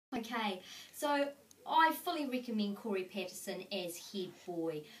Okay, so I fully recommend Corey Patterson as head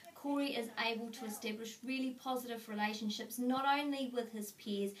boy. Corey is able to establish really positive relationships not only with his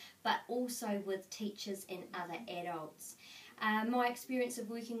peers but also with teachers and other adults. My experience of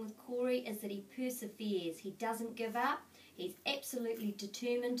working with Corey is that he perseveres, he doesn't give up, he's absolutely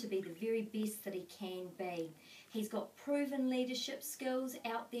determined to be the very best that he can be. He's got proven leadership skills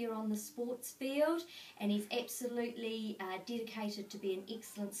out there on the sports field, and he's absolutely dedicated to be an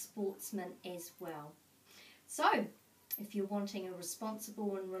excellent sportsman as well. So, if you're wanting a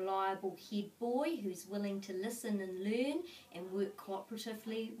responsible and reliable head boy who's willing to listen and learn and work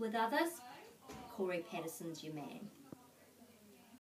cooperatively with others, Corey Patterson's your man.